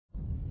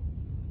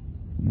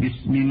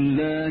بسم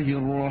الله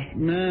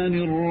الرحمن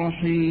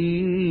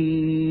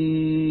الرحيم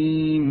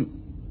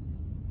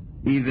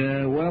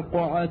إذا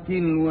وقعت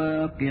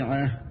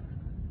الواقعة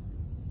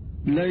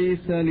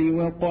ليس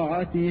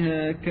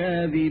لوقعتها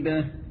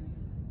كاذبة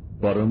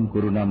পরম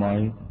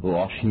করুণাময় ও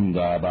অসীম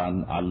দয়াবান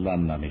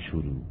আল্লাহর নামে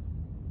শুরু।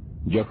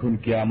 যখন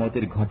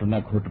কিয়ামতের ঘটনা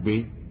ঘটবে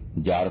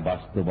যার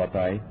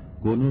বাস্তবতায়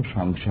কোনো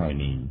সংশয়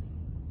নেই।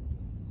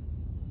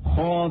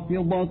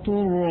 خافضة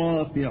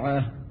رافعة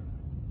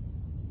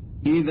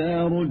إذا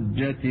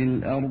رجت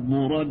الأرض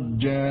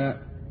رجا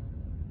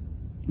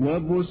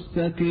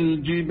وبست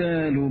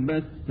الجبال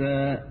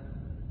بسا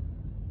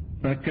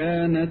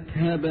فكانت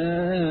هباء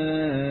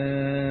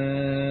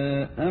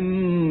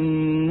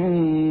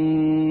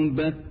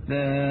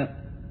منبثا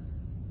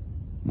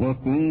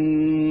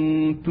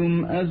وكنتم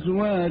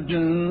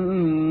أزواجا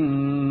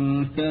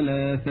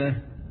ثلاثة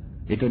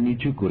এটা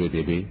নিচু করে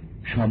দেবে,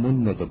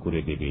 সমুন্নত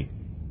করে দেবে।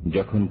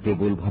 যখন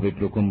প্রবলভাবে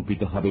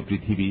প্রকম্পিত হবে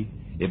পৃথিবী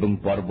এবং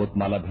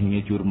পর্বতমালা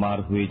ভেঙে চুরমার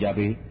হয়ে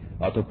যাবে,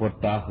 অতঃপর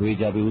তা হয়ে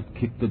যাবে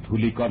উৎক্ষিপ্ত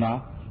ধূলিকণা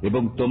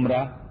এবং তোমরা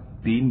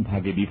 3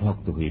 ভাগে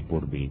বিভক্ত হয়ে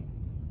পড়বে।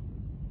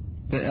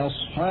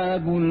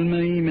 فأصحاب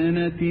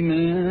الميمنة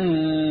ما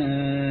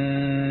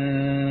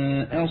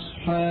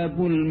أصحاب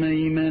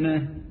الميمنة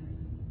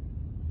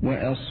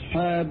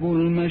وأصحاب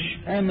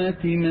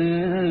المشأمة ما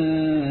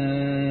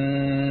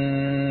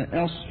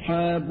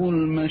أصحاب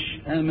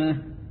المشأمة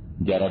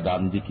যারা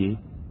ডান দিকে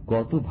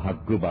কত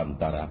ভাগ্যবান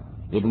তারা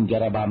এবং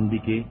যারা বাম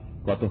দিকে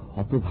কত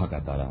হতভাগা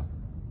তারা।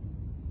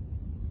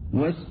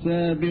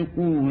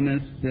 والسابقون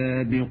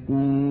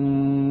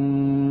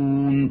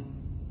السابقون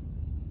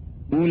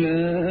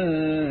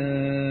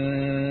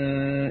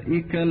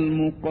أولئك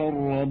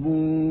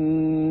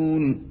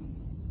المقربون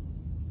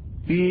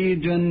في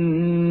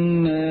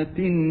جنات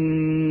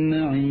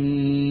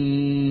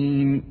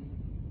النعيم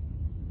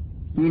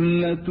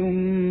ثلة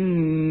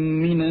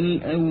من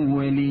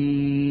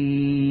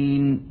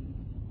الأولين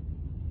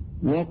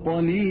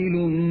وقليل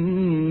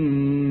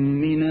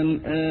من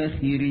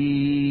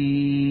الآخرين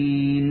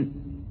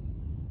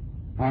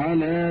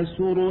على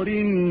سرر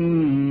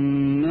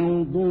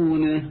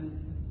موضونة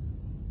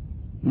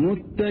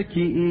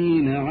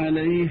متكئين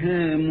عليها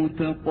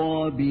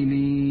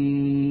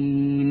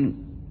متقابلين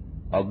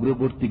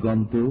অগ্রবর্তীগণ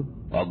তো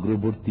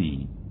অগ্রবর্তী,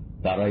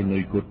 তারাই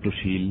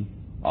নৈকট্যশীল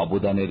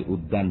অবদানের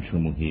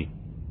উদ্যানসমূহে।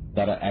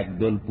 তারা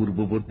একদল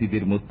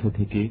পূর্ববর্তীদের মধ্য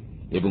থেকে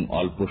এবং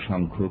অল্প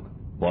সংখ্যক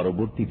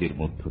পরবর্তীদের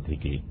মধ্য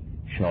থেকে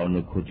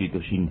স্বর্ণখচিত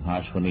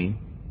সিংহাসনে,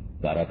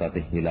 তারা তাতে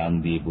হেলান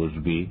দিয়ে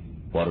বসবে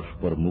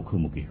পরস্পর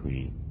মুখোমুখি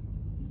হয়ে।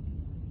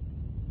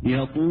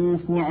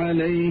 يطوف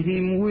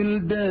عليهم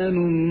ولدان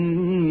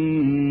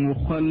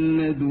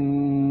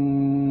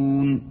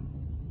مخلدون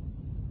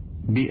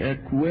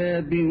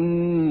بأكواب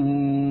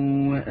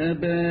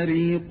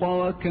وأباريق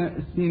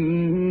وكأس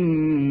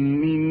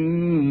من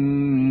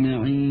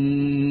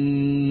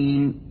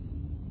معين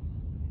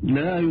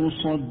لا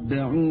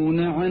يصدعون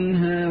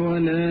عنها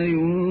ولا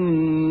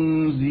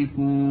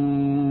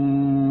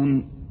ينزفون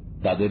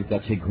তাদের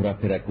কাছে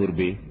ঘোরাফেরা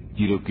করবে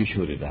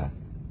চিরকিশোরেরা,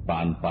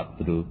 পান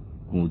পাত্র,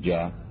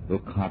 কুঁজা ও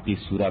খাঁটি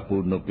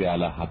সুরাপূর্ণ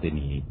পেয়ালা হাতে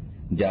নিয়ে,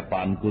 যা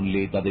পান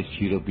করলে তাদের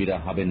শিরোপীড়া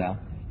হবে না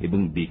এবং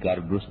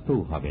বিকারগ্রস্তও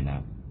হবে না।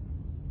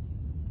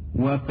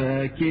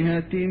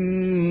 وفاكهة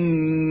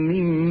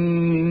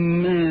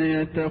مما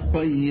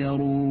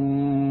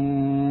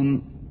يتخيرون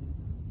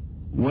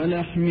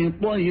ولحم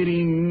طير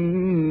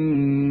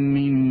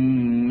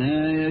مما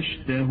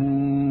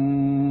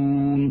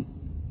يشتهون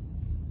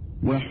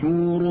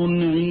وحور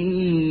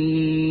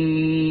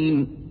عين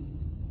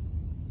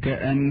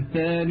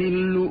كأمثال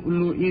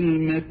اللؤلؤ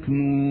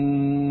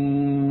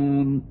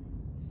المكنون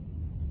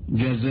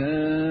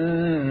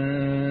جزاء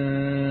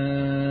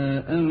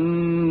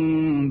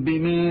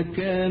بما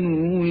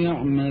كانوا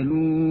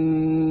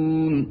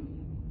يعملون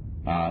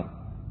আর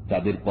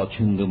তাদের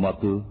পছন্দ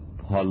মতো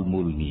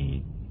ফলমূল নিয়ে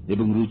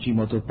এবং রুচি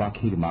মতো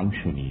পাখির মাংস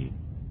নিয়ে,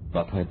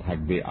 তথায়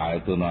থাকবে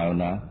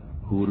আয়তনয়না,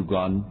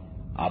 হুরগণ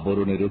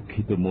আবরণে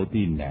রক্ষিত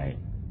মতির ন্যায়।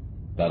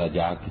 তারা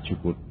যা কিছু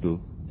করত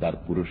তার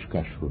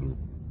পুরস্কার স্বরূপ।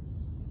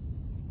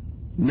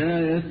 لا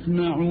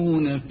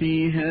يسمعون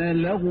فيها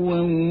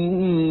لغوا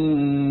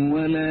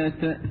ولا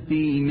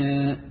تأثيما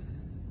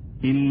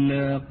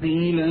إلا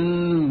قيلا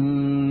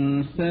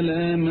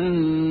سلاما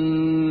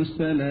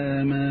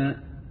سلاما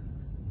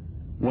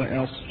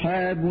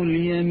وأصحاب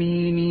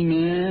اليمين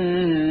ما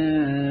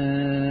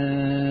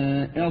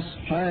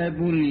أصحاب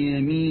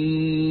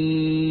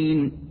اليمين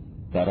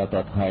তারা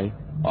তথায়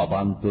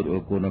অবান্তর ও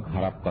কোনো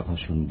খারাপ কথা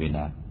শুনবে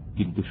না,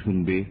 কিন্তু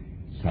শুনবে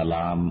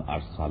সালাম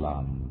আর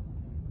সালাম।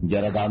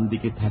 যারা ডান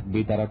দিকে থাকবে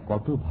তারা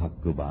কত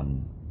ভাগ্যবান।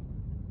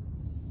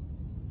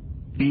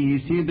 في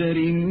سدر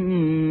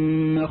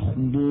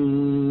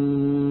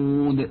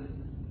مخضود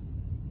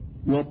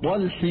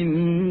وطلح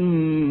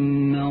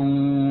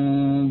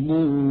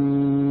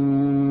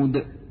منضود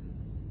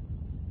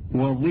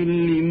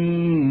وظل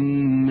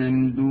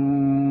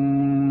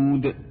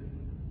ممدود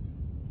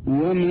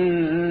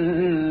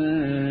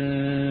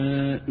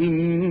وماء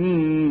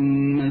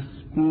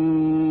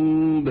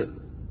مسكوب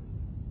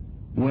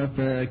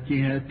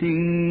وفاكهة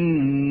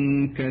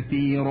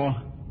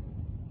كثيرة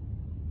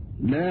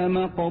لا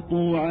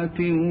مقطوعة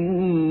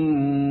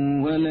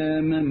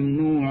ولا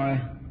ممنوعة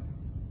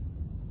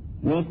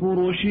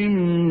وفرش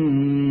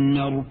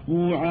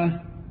مرفوعة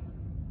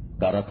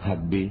তারা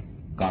থাকবে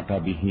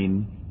কাঁটাবিহীন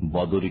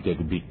বদরিকের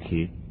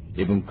বৃক্ষে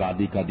এবং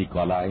কাদি কাদি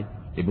কলায়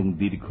এবং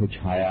দীর্ঘ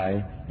ছায়ায়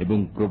এবং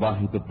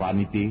প্রবাহিত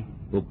পানিতে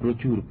ও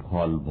প্রচুর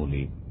ফল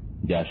মূলে,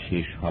 যা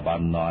শেষ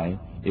হবার নয়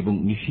এবং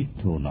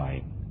নিষিদ্ধও নয়,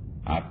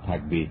 আর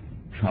থাকবে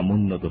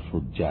সমুন্নত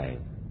সজ্জায়।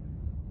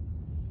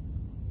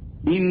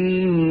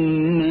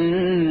 ইন্না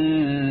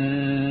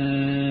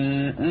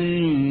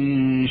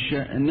আনশা'নাহুন্না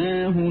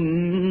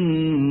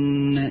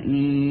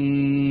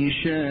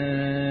ইনশাআ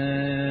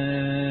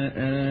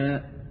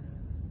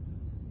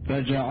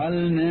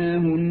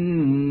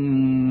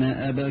ফাজআলনাহুন্না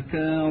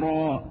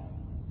আবকারা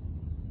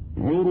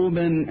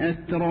উরবান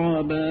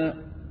আতরাবা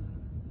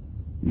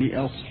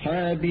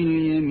লিআসহাবিল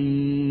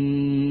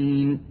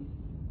ইয়ামিন।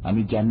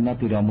 আমি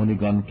জান্নাতি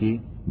রমণীগণকে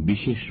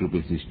বিশেষ রূপে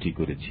সৃষ্টি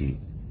করেছি,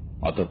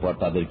 অতঃপর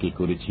তাদেরকে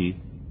করেছি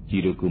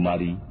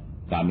চিরকুমারী,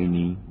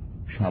 কামিনী,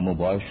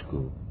 সমবয়স্ক,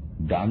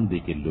 ডান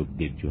দিকের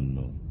লোকদের জন্য।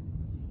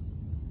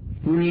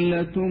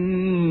 সুল্লাতুম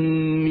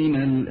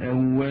মিনাল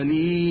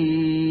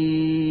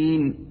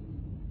আউয়ালিন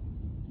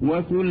ওয়া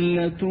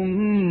সুল্লাতুম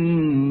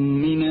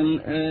মিনাল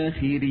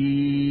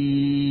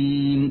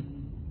আখিরিন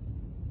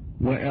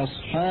ওয়া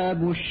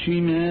আসহাবুশ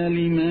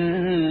শিমালি মা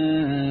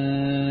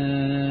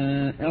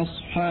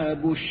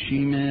আসহাবুশ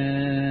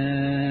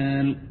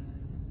শিমাল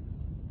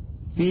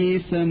ফি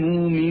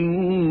সামুমিন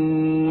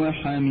ওয়া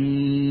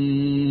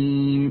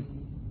হামীম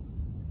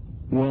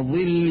ওয়া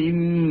যিল্লিম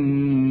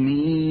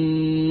মিন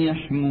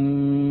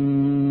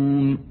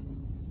ইয়াহমুম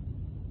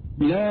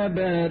লা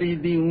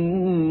বারিদিন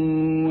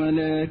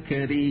ওয়ালা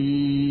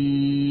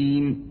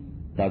কারীম।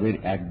 তাদের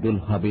একদল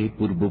হবে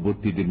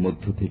পূর্ববর্তীদের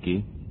মধ্য থেকে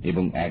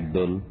এবং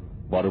একদল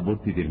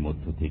পরবর্তীদের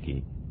মধ্য থেকে।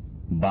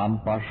 বাম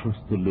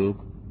পার্শ্বস্থ লোক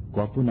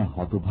কত না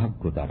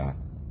হতভাগ্য তারা।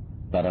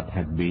 তারা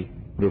থাকবে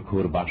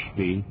প্রখর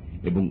বাষ্পে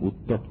এবং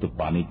উত্তপ্ত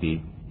পানিতে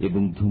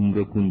এবং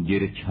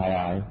ধূম্রকুঞ্জের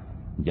ছায়ায়,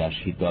 যা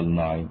শীতল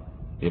নয়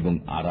এবং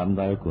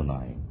আরামদায়কও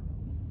নয়।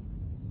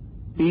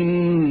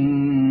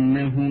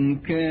 ইন্নাহুম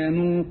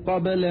কানু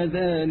ক্বাবলা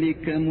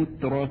যালিকা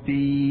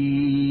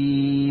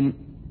মুতরাফিন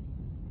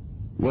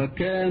ওয়া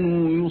কানু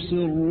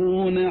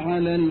ইউসিররুনা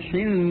আলাল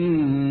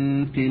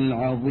হিনথিল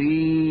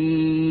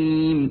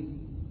আযীম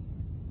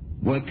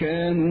ওয়া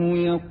কানু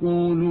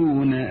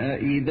ইয়াকুলুনা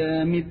আইযা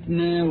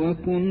মিতনা ওয়া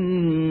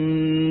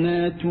কুন্না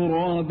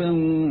তুরাবান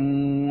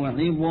ওয়া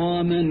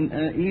ইযামান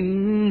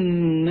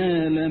আইন্না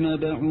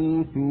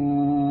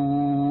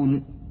লামাবউসুন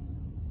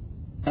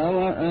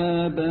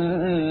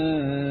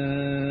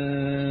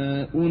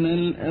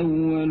আওয়াআবাউনাল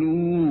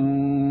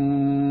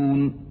আউয়ালুন।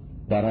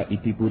 তারা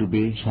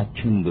ইতিপূর্বে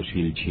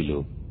স্বাচ্ছন্দ্যশীল ছিল,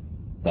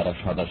 তারা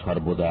সদা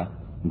সর্বদা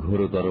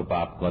ঘোরতর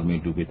পাপ কর্মে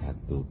ডুবে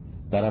থাকত।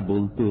 তারা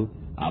বলতো,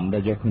 আমরা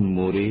যখন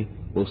মরে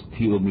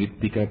অস্থি ও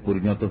মৃত্তিকায়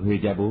পরিণত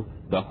হয়ে যাব,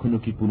 তখনও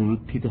কি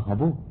পুনরুত্থিত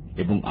হব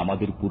এবং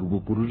আমাদের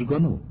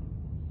পূর্বপুরুষগণও?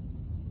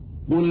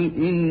 কুল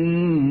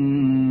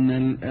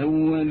ইন্নাল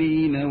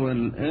আউয়ালিনা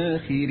ওয়াল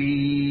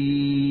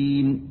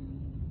আখিরিন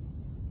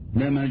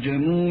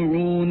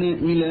লামাজমুউনা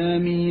ইলা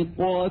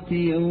মিকাতি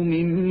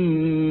ইয়াউমিন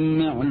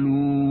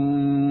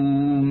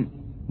মা'লুম।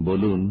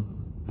 বলুন,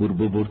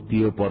 পূর্ববর্তী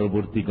ও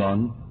পরবর্তীগণ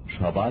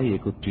সবাই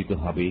একত্রিত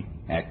হবে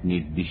এক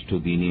নির্দিষ্ট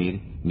দিনের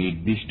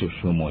নির্দিষ্ট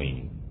সময়ে।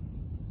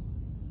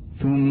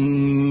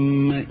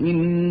 সুম্মা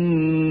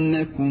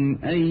ইন্নাকুম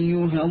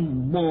আইয়ুহাদ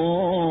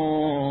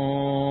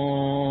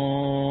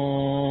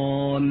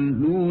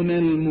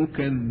দাল্লুনাল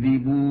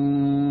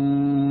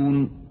মুকাযযিবুন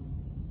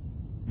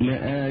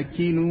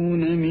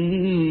লাআকিলুনা মিন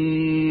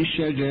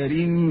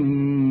শাজারিন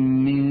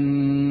মিন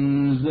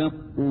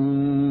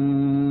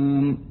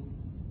যাক্কুম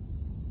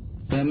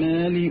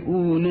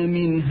فمالئون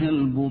منها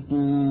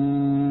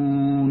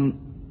البطون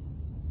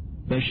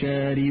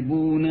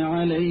فشاربون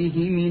عليه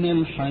من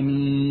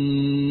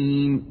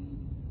الحميم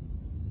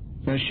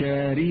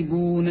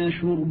فشاربون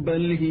شرب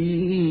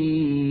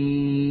الهيم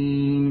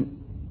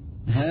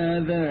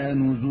هذا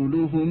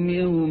نزلهم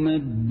يوم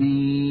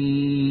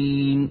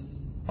الدين।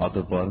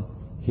 অতঃপর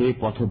হে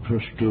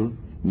পথভ্রষ্ট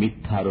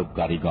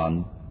মিথ্যারোপকারীগণ,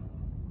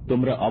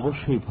 তোমরা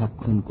অবশ্যই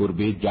ভক্ষণ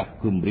করবে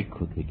জাক্কুম বৃক্ষ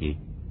থেকে,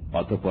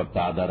 অতঃপর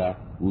তা দ্বারা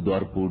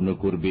উদর পূর্ণ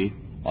করবে,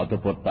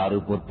 অতঃপর তার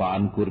উপর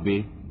পান করবে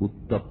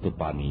উত্তপ্ত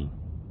পানি,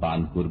 পান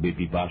করবে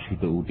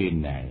পিপাসিত উটের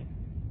ন্যায়।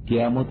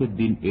 কিয়ামতের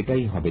দিন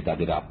এটাই হবে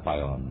তাদের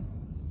আপ্যায়ন।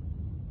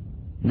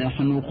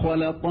 নাহনু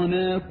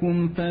খলাকনাকুম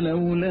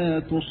ফালাউলা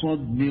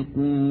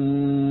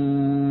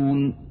তুসাদ্দিকুন।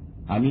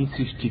 আমি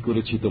সৃষ্টি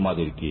করেছি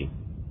তোমাদেরকে,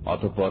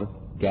 অতঃপর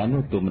কেন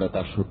তোমরা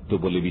তা সত্য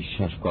বলে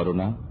বিশ্বাস করো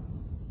না?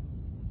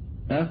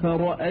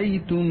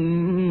 আফারাআইতুম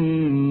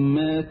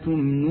মা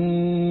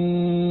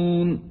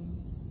তুমনুন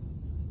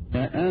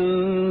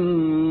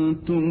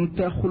আআনতুম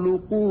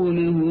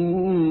তাখলুকুনহু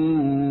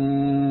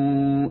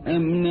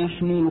আম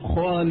নাহনুল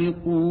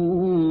খালিকুন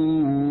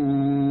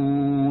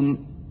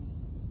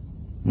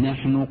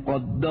নাহনু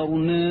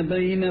قدرنا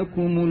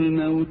بينكم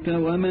الموت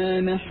وما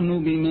نحن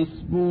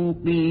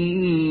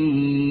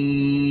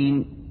بمسبوقين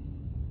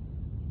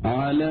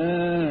على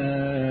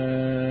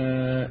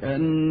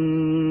أن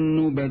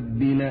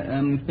نبدل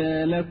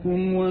أمثالكم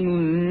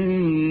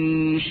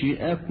وننشئكم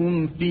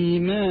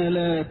فيما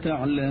لا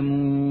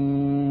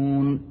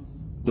تعلمون।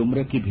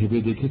 তোমরা কি ভেবে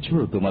দেখেছ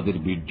তোমাদের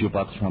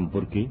বীর্যপাত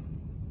সম্পর্কে?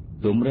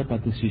 তোমরা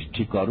তাকে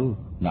সৃষ্টি করো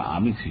না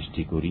আমি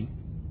সৃষ্টি করি?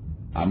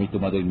 আমি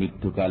তোমাদের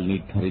মৃত্যুকাল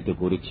নির্ধারিত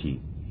করেছি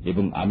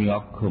এবং আমি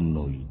অক্ষম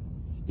নই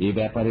এ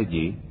ব্যাপারে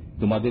যে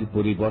তোমাদের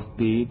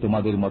পরিবর্তে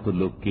তোমাদের মতো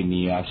লোককে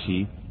নিয়ে আসি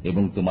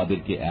এবং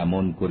তোমাদেরকে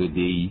এমন করে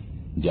দেই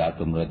যা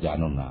তোমরা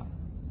জানো না।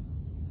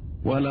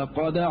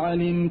 وَلَقَدْ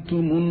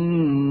عَلِمْتُمُ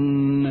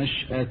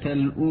النَّشْأَةَ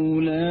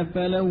الْأُولَى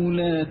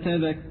فَلَوْلَا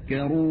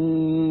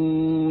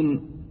تَذَكَّرُونَ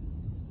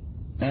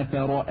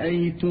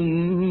أَفَرَأَيْتُم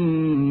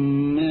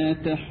مَّا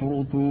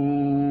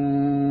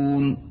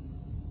تَحْرُثُونَ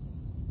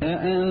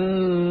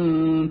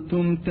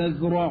أَأَنتُمْ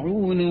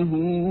تَزْرَعُونَهُ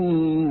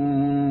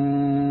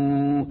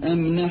أَمْ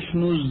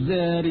نَحْنُ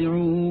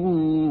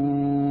الزَّارِعُونَ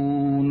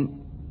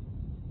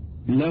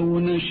لَوْ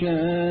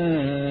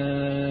نَشَاءُ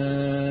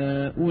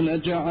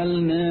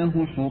لَجَعَلْنَاهُ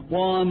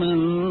حُطَامًا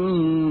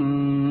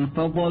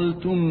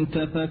فَظَلْتُمْ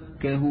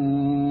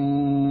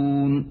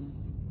تَفَكَّهُونَ।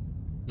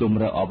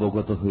 তোমরা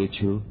অবগত হয়েছ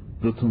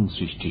প্রথম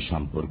সৃষ্টি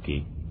সম্পর্কে,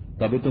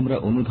 তবে তোমরা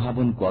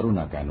অনুধাবন করো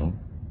না কেন?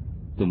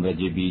 তোমরা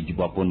যে বীজ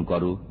বপন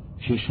করো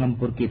সে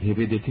সম্পর্কে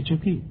ভেবে দেখেছ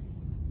কি?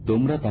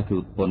 তোমরা তাকে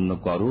উৎপন্ন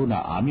করো না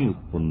আমি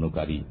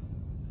উৎপন্নকারী?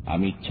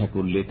 আমি ইচ্ছা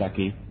করলে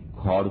তাকে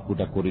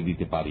খড়কুটা করে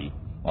দিতে পারি,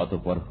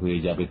 অতঃপর হয়ে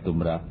যাবে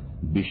তোমরা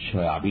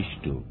বিস্ময়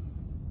আবিষ্ট।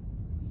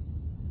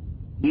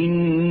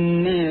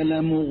 ইন্না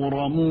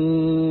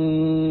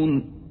লামুগরামুন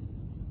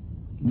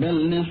বাল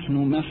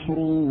নাহনু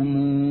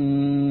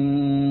মাহরুমুন।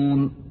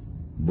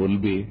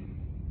 বলবে,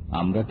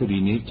 আমরা তো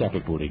ঋণের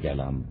চাপে পড়ে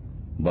গেলাম,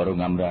 বরং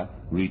আমরা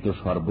ঋত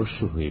সর্বস্ব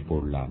হয়ে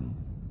পড়লাম।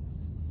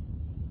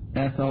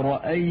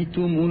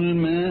 আফরাআইতুমুল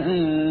মাআ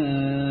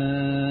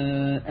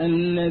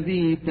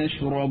আল্লাযী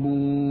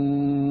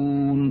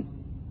তাশরাবুন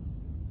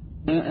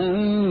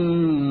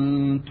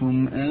أأنتم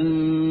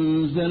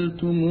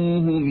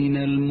أنزلتموه من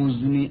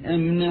المزن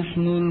أم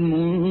نحن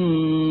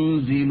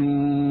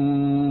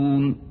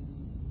المنزلون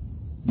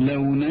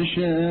لو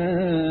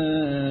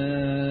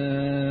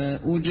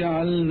نشاء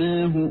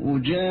جعلناه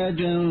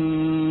أجاجا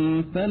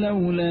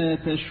فلولا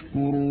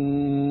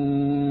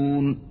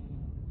تشكرون।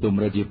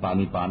 তোমরা যে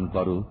পানি পান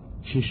করো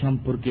সে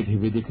সম্পর্কে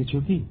ভেবে দেখেছ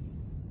কি?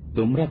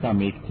 তোমরা তা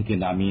মেঘ থেকে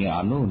নামিয়ে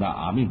আনো না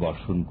আমি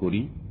বর্ষণ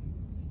করি?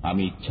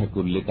 আমি ইচ্ছা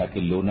করলে তাকে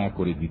লোনা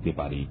করে দিতে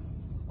পারি,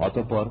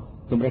 অতঃপর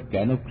তোমরা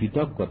কেন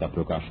কৃতজ্ঞতা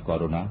প্রকাশ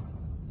করো না?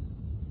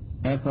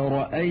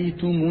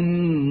 আফরাআইতুমুন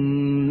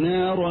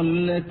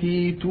নারাল্লাতী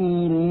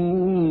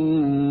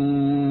তুরুন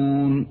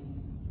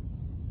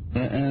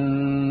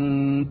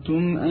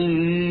আআনতুম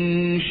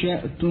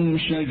আনশা'তুম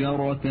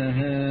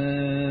শাজারাতাহা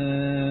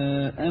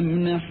আম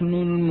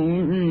নাহনুল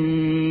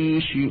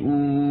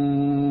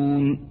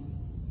মুনশিউন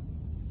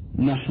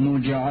نحن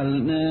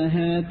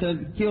جعلناها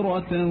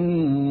تذكرة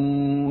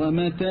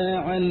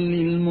ومتاعا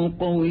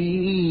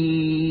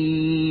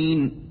للمقوين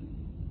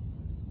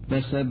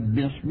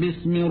فسبح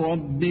باسم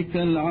ربك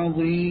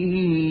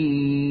العظيم।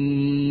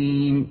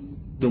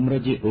 তোমরা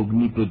যে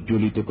অগ্নি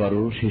প্রজ্বলিত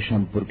করো সে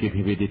সম্পর্কে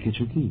ভেবে দেখেছ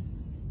কি?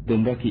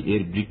 তোমরা কি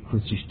এর বৃক্ষ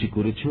সৃষ্টি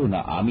করেছ না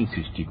আমি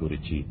সৃষ্টি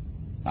করেছি?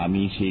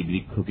 আমি সেই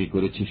বৃক্ষকে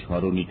করেছি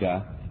স্মরণিকা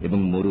এবং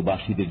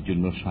মরুবাসীদের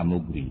জন্য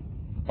সামগ্রী।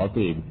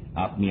 অতএব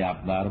আপনি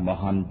আপনার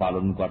মহান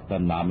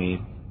পালনকর্তার নামের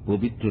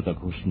পবিত্রতা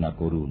ঘোষণা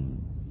করুন।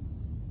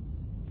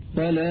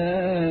 ফালা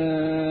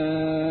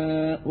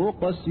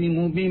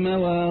উকসিমু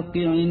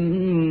বিমাওয়াকি'ন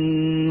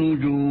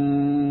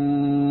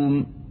নুজুম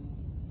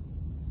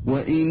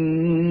ওয়া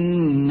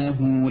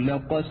ইন্নাহু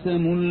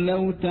লাকসামুন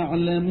লাউ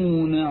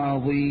তা'লামুন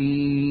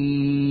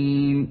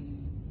আযীম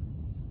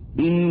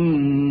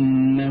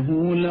ইন্নাহু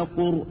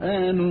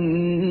লাকুরআনুন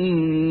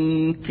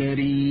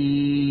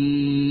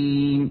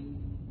কারীম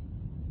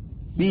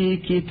في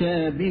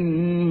كتاب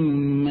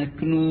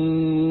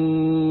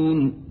مكنون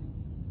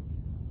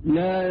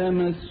لا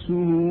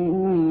يمسه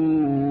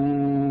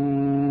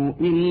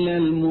إلا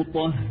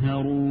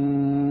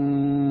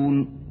المطهرون।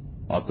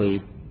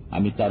 অতএব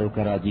আমি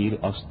তারকারাজির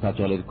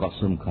অস্তাচলের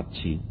কসম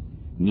খাচ্ছি,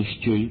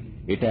 নিশ্চয়ই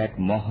এটা এক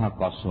মহা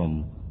কসম।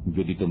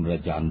 যদি তোমরা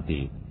জানতে,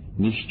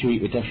 নিশ্চয়ই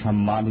এটা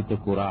সম্মানিত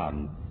কোরআন,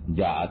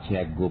 যা আছে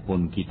এক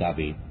গোপন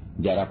কিতাবে।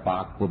 যারা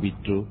পাক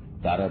পবিত্র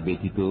তারা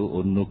ব্যতীত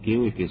অন্য কেউ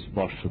একে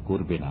স্পর্শ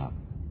করবে না।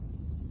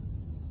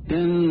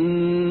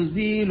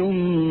 تنزيل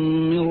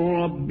من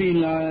رب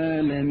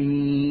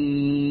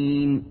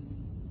العالمين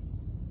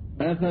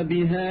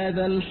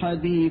أفبهذا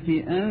الحديث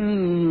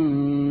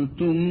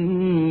أنتم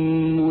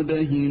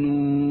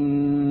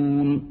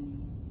مدهنون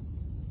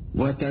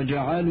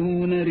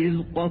وتجعلون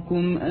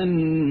رزقكم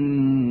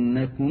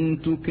أنكم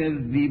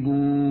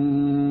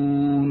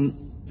تكذبون।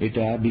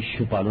 এটা বিশ্ব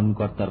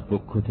পালনকর্তার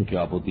পক্ষ থেকে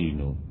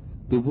অবতীর্ণ,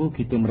 তবুও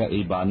কি তোমরা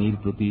এই বাণীর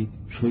প্রতি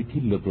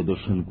শৈথিল্য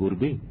প্রদর্শন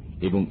করবে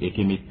এবং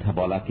একে মিথ্যা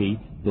বলাকেই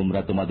তোমরা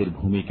তোমাদের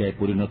ভূমিকায়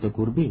পরিণত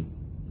করবে?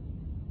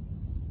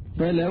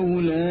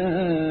 فلولا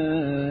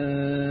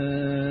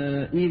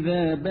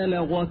إذا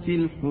بلغت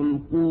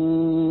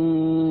الحلقوم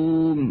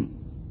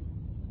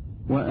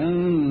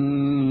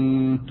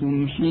وأنتم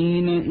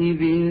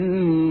حينئذ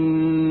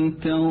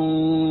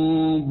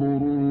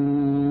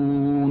تنظرون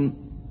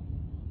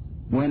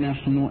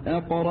ونحن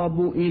أقرب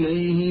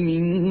إليه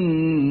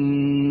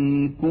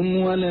منكم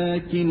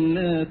ولكن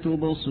لا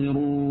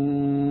تبصرون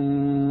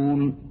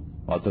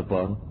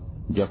অতঃপর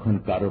যখন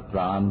কারো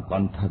প্রাণ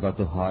কণ্ঠাগত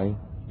হয়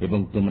এবং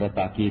তোমরা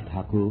তাকিয়ে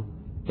থাকো,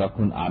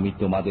 তখন আমি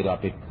তোমাদের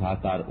অপেক্ষা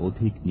তার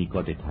অধিক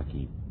নিকটে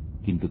থাকি,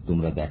 কিন্তু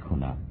তোমরা দেখো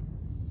না।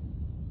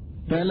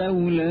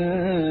 فلولا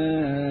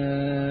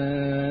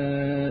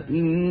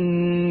إن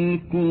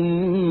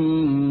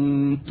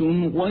كنتم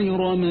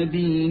غير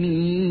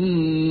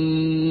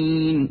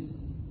مدينين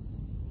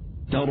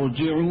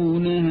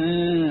ترجعونها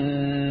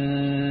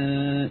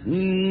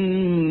إن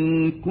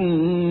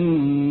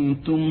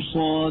كنتم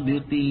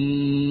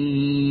صادقين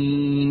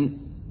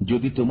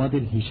যদি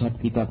তোমাদের হিসাব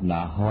কিতাব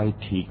না হয়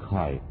ঠিক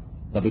হয়,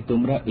 তবে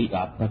তোমরা এই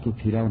আত্মাকে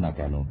ফিরাও না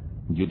কেন,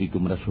 যদি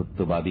তোমরা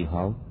সত্যবাদী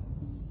হও।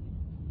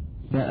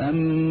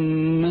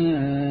 فأما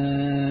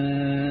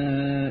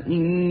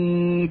إن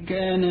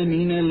كان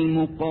من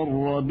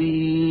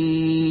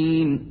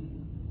المقربين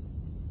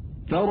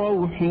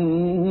فروح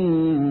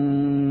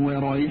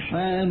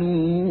وريحان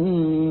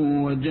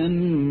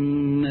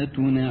وجنة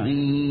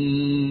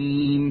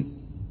نعيم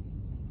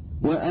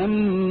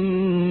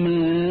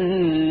وأما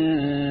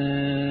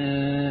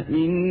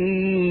إن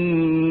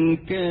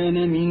كان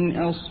من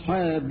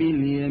أصحاب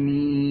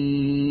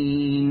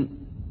اليمين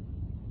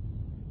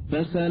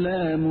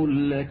فسلام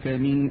لك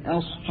من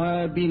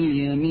أصحاب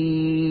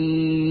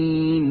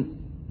اليمين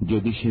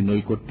যদি সে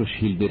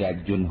নৈকট্যশীলদের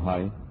একজন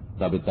হয়,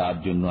 তবে তার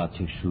জন্য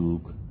আছে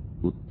সুখ,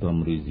 উত্তম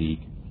রিজিক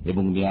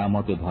এবং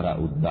নিয়ামতে ভরা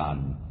উদ্যান।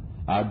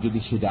 আর যদি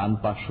সে ডান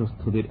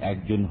পার্শ্বস্থদের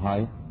একজন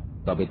হয়,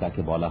 তবে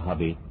তাকে বলা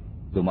হবে,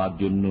 তোমার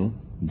জন্য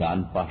ডান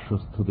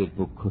পার্শ্বস্থদের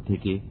পক্ষ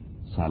থেকে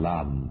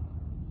সালাম।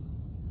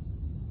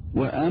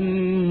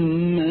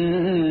 وأما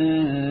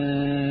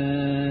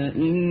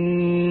إن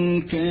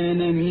كان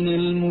من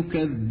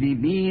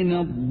المكذبين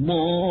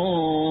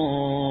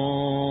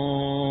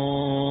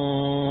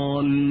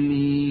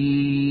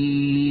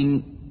الضالين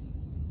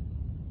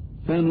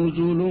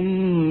فنزل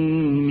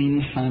من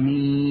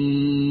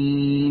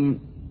حميم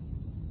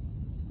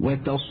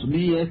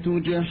وتصلية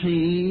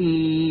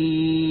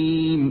جحيم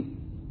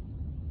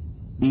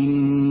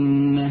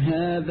إن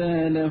هذا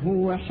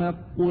لهو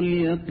حق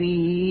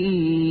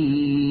اليقين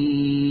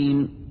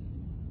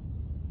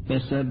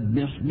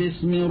فسبح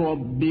باسم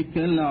ربك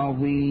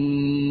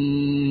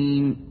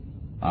العظيم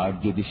আর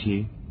যদি সে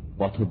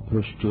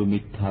পথভ্রষ্ট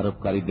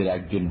মিথ্যারোপকারীদের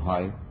একজন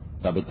হয়,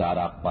 তবে তার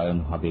আপ্যায়ন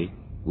হবে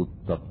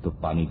উত্তপ্ত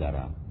পানি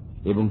দ্বারা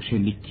এবং সে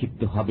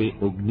নিক্ষিপ্ত হবে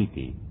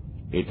অগ্নিতে।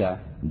 এটা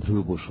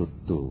ধ্রুব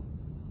সত্য।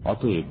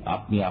 অতএব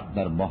আপনি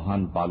আপনার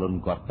মহান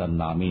পালনকর্তার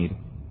নামের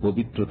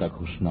পবিত্রতা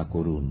ঘোষণা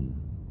করুন।